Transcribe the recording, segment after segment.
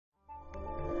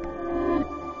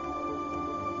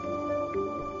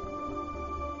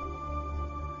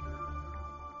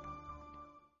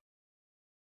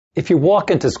if you walk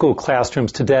into school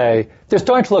classrooms today, they're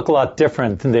starting to look a lot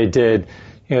different than they did,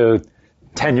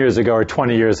 10 years ago or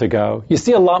 20 years ago. You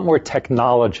see a lot more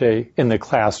technology in the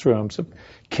classrooms,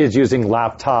 kids using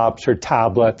laptops or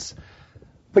tablets.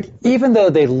 But even though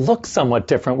they look somewhat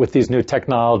different with these new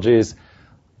technologies,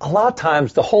 a lot of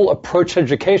times the whole approach to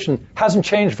education hasn't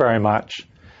changed very much.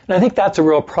 And I think that's a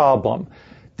real problem.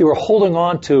 They were holding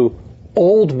on to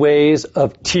old ways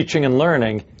of teaching and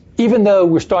learning, even though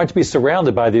we're starting to be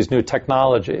surrounded by these new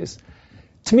technologies.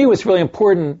 To me, what's really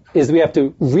important is we have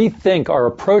to rethink our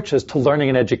approaches to learning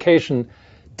and education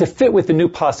to fit with the new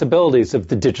possibilities of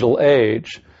the digital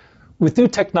age. With new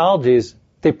technologies,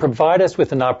 they provide us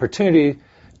with an opportunity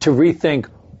to rethink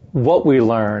what we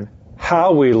learn,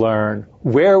 how we learn,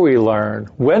 where we learn,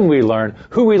 when we learn,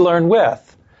 who we learn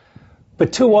with.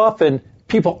 But too often,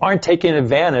 people aren't taking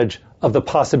advantage of the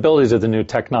possibilities of the new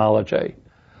technology.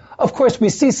 Of course, we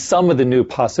see some of the new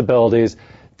possibilities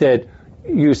that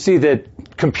you see that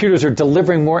computers are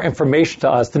delivering more information to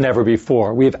us than ever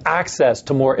before. We have access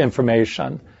to more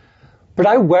information. But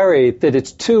I worry that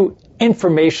it's too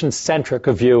information-centric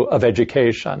a view of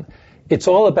education. It's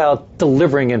all about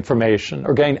delivering information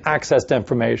or getting access to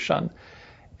information.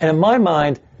 And in my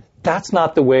mind, that's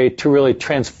not the way to really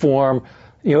transform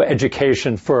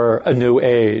education for a new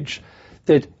age.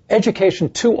 That education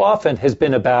too often has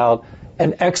been about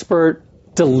an expert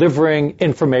delivering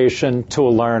information to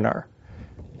a learner.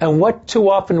 And what too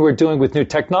often we're doing with new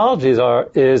technologies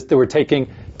is that we're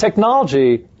taking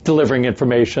technology delivering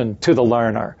information to the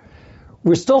learner.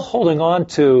 We're still holding on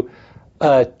to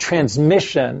a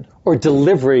transmission or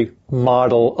delivery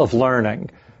model of learning,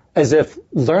 as if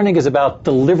learning is about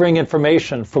delivering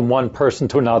information from one person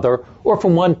to another or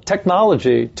from one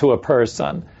technology to a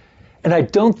person. And I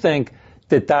don't think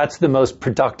that that's the most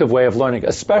productive way of learning,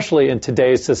 especially in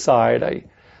today's society.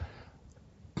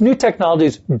 New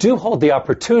technologies do hold the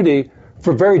opportunity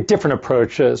for very different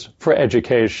approaches for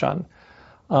education.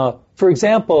 For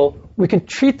example, we can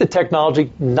treat the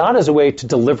technology not as a way to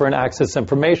deliver and access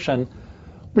information,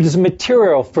 but as a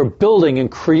material for building and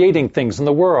creating things in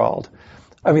the world.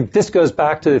 I mean, this goes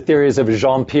back to the theories of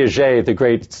Jean Piaget, the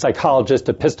great psychologist,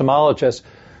 epistemologist,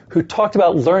 who talked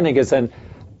about learning as an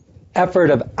effort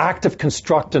of active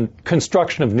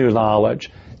construction of new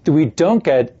knowledge, that we don't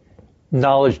get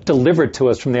knowledge delivered to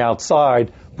us from the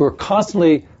outside. We're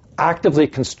constantly actively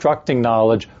constructing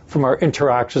knowledge from our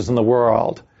interactions in the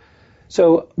world.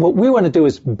 So what we want to do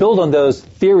is build on those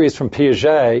theories from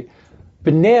Piaget,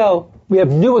 but now we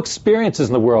have new experiences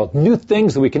in the world, new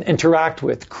things that we can interact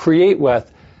with, create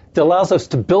with, that allows us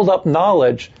to build up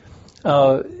knowledge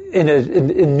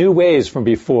in new ways from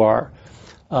before.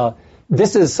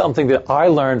 This is something that I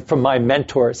learned from my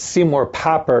mentor, Seymour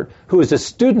Papert, who was a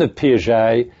student of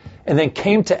Piaget and then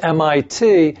came to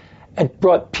MIT and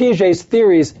brought Piaget's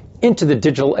theories into the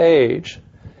digital age.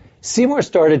 Seymour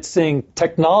started seeing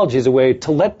technology as a way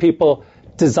to let people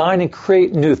design and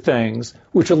create new things,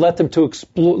 which will let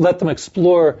them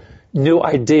explore new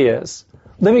ideas.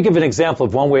 Let me give an example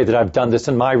of one way that I've done this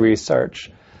in my research.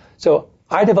 So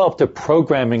I developed a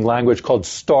programming language called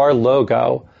Star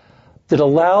Logo that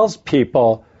allows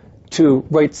people to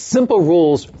write simple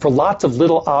rules for lots of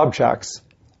little objects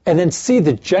and then see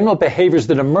the general behaviors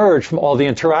that emerge from all the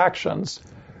interactions.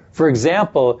 For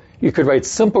example, you could write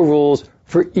simple rules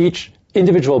for each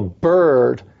individual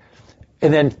bird,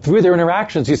 and then through their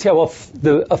interactions, you see how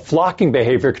a flocking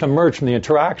behavior can emerge from the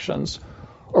interactions.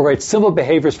 Or write simple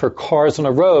behaviors for cars on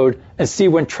a road and see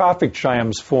when traffic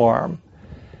jams form.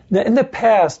 Now, in the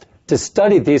past, to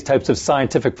study these types of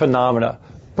scientific phenomena,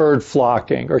 bird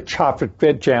flocking or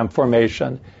traffic jam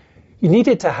formation, you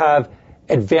needed to have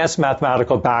advanced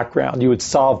mathematical background. You would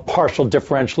solve partial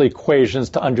differential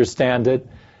equations to understand it.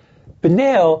 But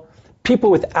now,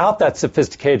 people without that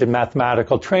sophisticated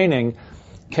mathematical training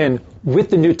can, with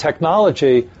the new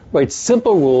technology, write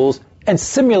simple rules and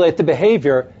simulate the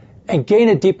behavior and gain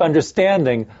a deep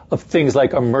understanding of things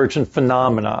like emergent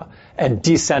phenomena and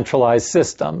decentralized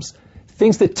systems.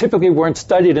 Things that typically weren't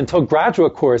studied until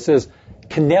graduate courses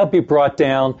can now be brought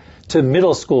down to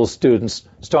middle school students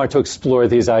starting to explore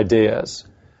these ideas.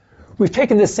 We've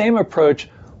taken the same approach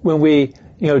when we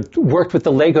worked with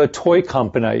the Lego toy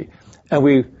company, and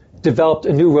we developed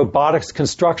a new robotics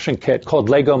construction kit called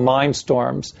Lego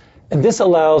Mindstorms. And this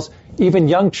allows even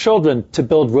young children to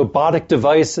build robotic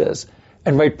devices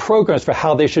and write programs for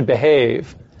how they should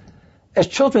behave. As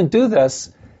children do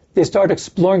this, they start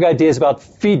exploring ideas about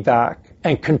feedback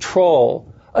and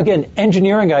control. Again,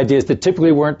 engineering ideas that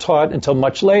typically weren't taught until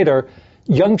much later.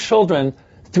 Young children,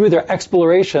 through their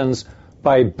explorations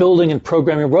by building and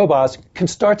programming robots, can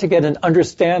start to get an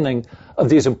understanding of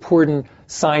these important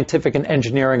scientific and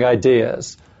engineering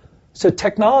ideas. So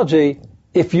technology,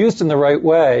 if used in the right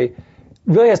way,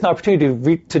 really has an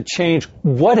opportunity to change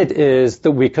what it is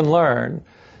that we can learn.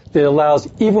 That allows,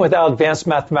 even without advanced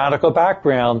mathematical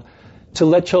background, to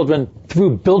let children,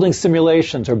 through building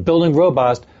simulations or building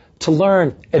robots, to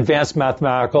learn advanced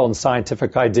mathematical and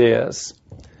scientific ideas.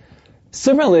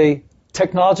 Similarly,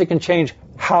 technology can change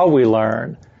how we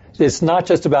learn. It's not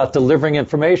just about delivering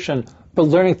information, but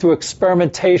learning through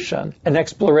experimentation and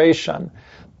exploration.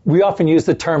 We often use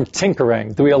the term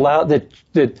tinkering, that we allow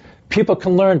that people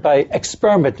can learn by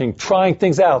experimenting, trying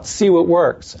things out, see what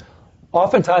works.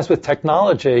 Oftentimes with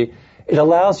technology, it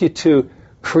allows you to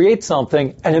create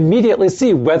something and immediately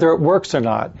see whether it works or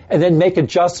not, and then make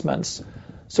adjustments.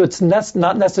 So it's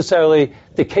not necessarily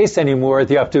the case anymore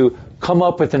that you have to come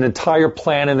up with an entire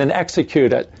plan and then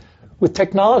execute it. With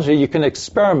technology, you can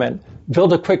experiment,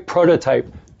 build a quick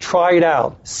prototype, try it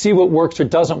out, see what works or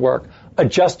doesn't work,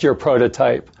 adjust your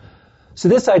prototype. So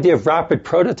this idea of rapid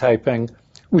prototyping,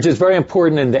 which is very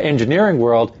important in the engineering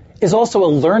world, is also a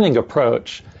learning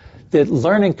approach. That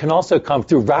learning can also come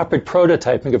through rapid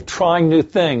prototyping of trying new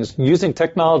things, using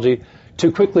technology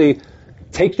to quickly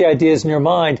take the ideas in your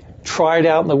mind, try it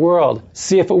out in the world,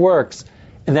 see if it works,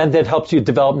 and then that helps you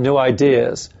develop new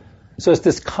ideas. So it's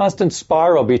this constant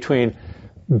spiral between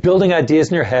building ideas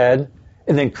in your head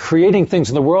and then creating things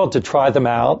in the world to try them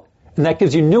out, and that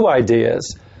gives you new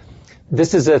ideas.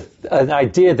 This is an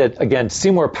idea that, again,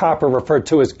 Seymour Papert referred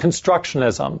to as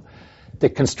constructionism.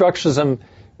 That constructionism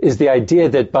is the idea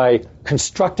that by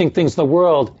constructing things in the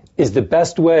world is the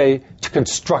best way to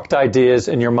construct ideas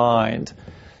in your mind.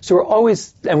 So we're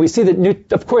always, and we see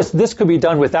that of course, this could be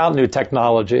done without new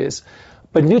technologies,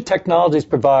 but new technologies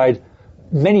provide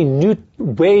many new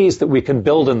ways that we can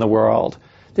build in the world.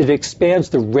 That it expands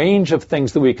the range of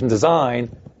things that we can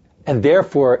design, and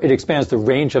therefore it expands the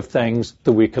range of things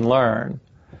that we can learn.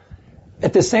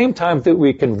 At the same time that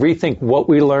we can rethink what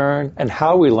we learn and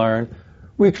how we learn,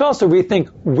 we can also rethink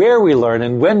where we learn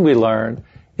and when we learn.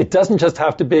 It doesn't just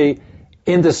have to be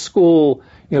in the school,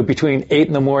 between 8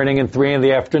 in the morning and 3 in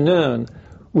the afternoon.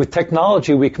 With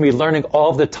technology, we can be learning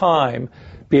all the time,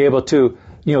 be able to,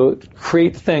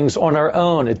 create things on our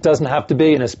own. It doesn't have to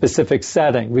be in a specific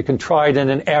setting. We can try it in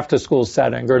an after-school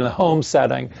setting or in a home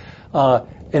setting,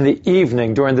 in the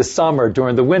evening, during the summer,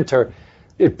 during the winter.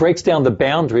 It breaks down the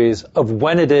boundaries of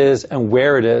when it is and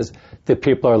where it is that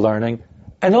people are learning,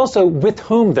 and also with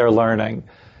whom they're learning.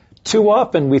 Too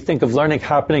often we think of learning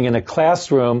happening in a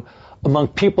classroom among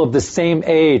people of the same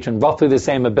age and roughly the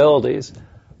same abilities.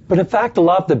 But in fact, a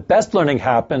lot of the best learning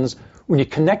happens when you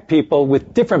connect people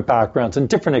with different backgrounds and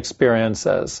different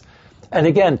experiences. And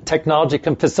again, technology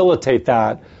can facilitate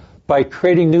that by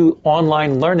creating new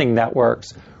online learning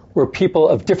networks where people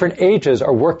of different ages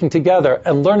are working together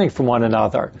and learning from one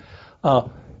another.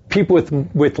 People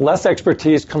with less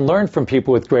expertise can learn from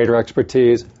people with greater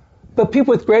expertise, but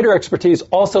people with greater expertise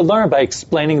also learn by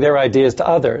explaining their ideas to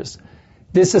others.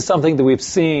 This is something that we've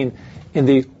seen in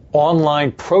the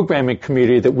online programming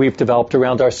community that we've developed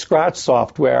around our Scratch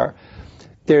software.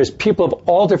 There's people of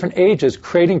all different ages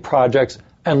creating projects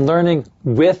and learning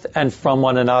with and from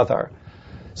one another.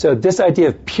 So this idea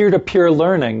of peer-to-peer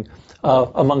learning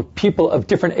among people of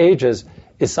different ages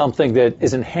is something that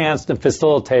is enhanced and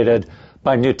facilitated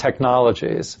by new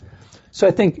technologies. So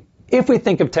I think if we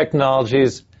think of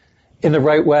technologies in the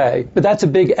right way, but that's a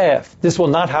big if. This will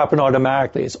not happen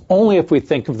automatically. It's only if we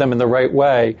think of them in the right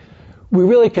way, we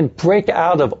really can break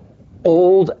out of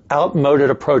old, outmoded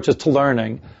approaches to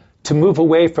learning to move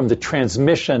away from the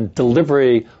transmission,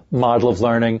 delivery model of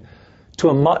learning to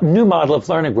a new model of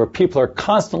learning where people are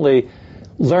constantly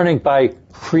learning by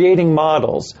creating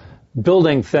models,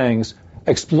 building things,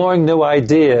 exploring new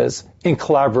ideas in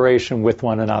collaboration with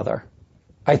one another.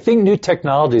 I think new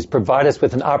technologies provide us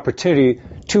with an opportunity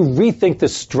to rethink the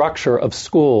structure of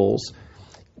schools.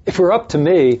 If it were up to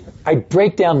me, I'd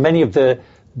break down many of the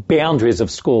boundaries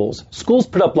of schools. Schools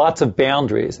put up lots of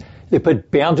boundaries. They put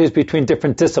boundaries between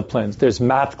different disciplines. There's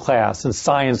math class and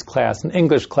science class and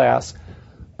English class.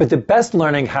 But the best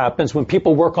learning happens when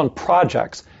people work on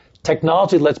projects.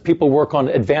 Technology lets people work on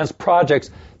advanced projects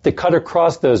that cut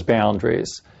across those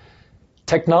boundaries.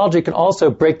 Technology can also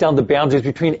break down the boundaries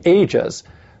between ages.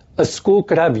 A school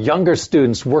could have younger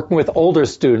students working with older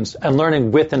students and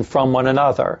learning with and from one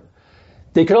another.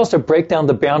 They could also break down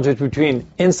the boundaries between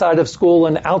inside of school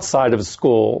and outside of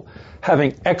school,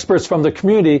 having experts from the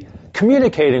community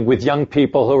communicating with young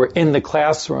people who are in the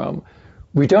classroom.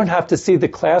 We don't have to see the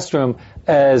classroom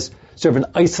as sort of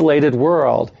an isolated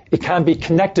world. It can be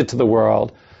connected to the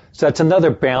world. So that's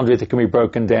another boundary that can be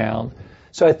broken down.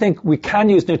 So I think we can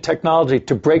use new technology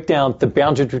to break down the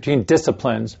boundaries between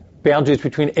disciplines, boundaries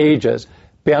between ages,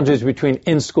 boundaries between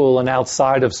in school and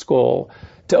outside of school,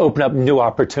 to open up new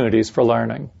opportunities for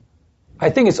learning. I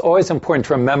think it's always important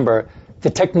to remember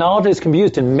that technologies can be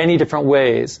used in many different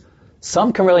ways.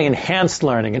 Some can really enhance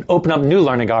learning and open up new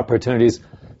learning opportunities.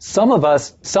 Some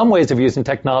ways of using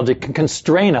technology can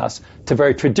constrain us to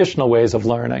very traditional ways of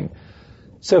learning.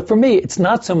 So for me, it's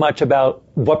not so much about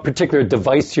what particular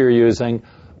device you're using,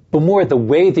 but more the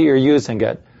way that you're using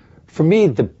it. For me,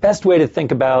 the best way to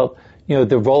think about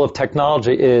the role of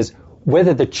technology is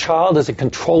whether the child is in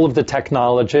control of the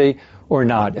technology or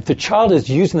not. If the child is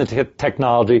using the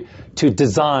technology to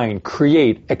design,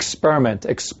 create, experiment,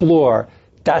 explore,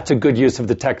 that's a good use of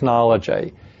the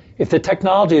technology. If the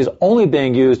technology is only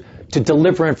being used to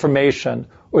deliver information,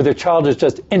 or the child is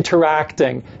just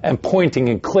interacting and pointing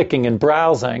and clicking and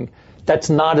browsing, that's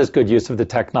not as good use of the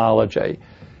technology.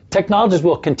 Technologies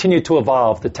will continue to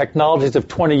evolve. The technologies of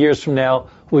 20 years from now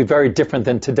will be very different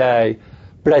than today.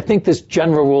 But I think this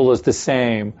general rule is the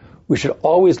same. We should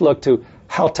always look to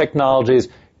how technologies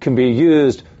can be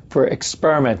used for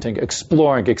experimenting,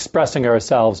 exploring, expressing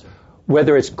ourselves,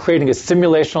 whether it's creating a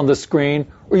simulation on the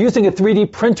screen or using a 3D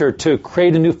printer to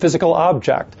create a new physical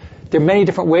object. There are many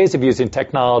different ways of using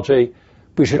technology.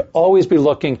 We should always be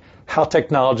looking how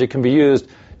technology can be used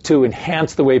to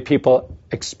enhance the way people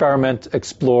experiment,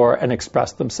 explore, and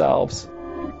express themselves.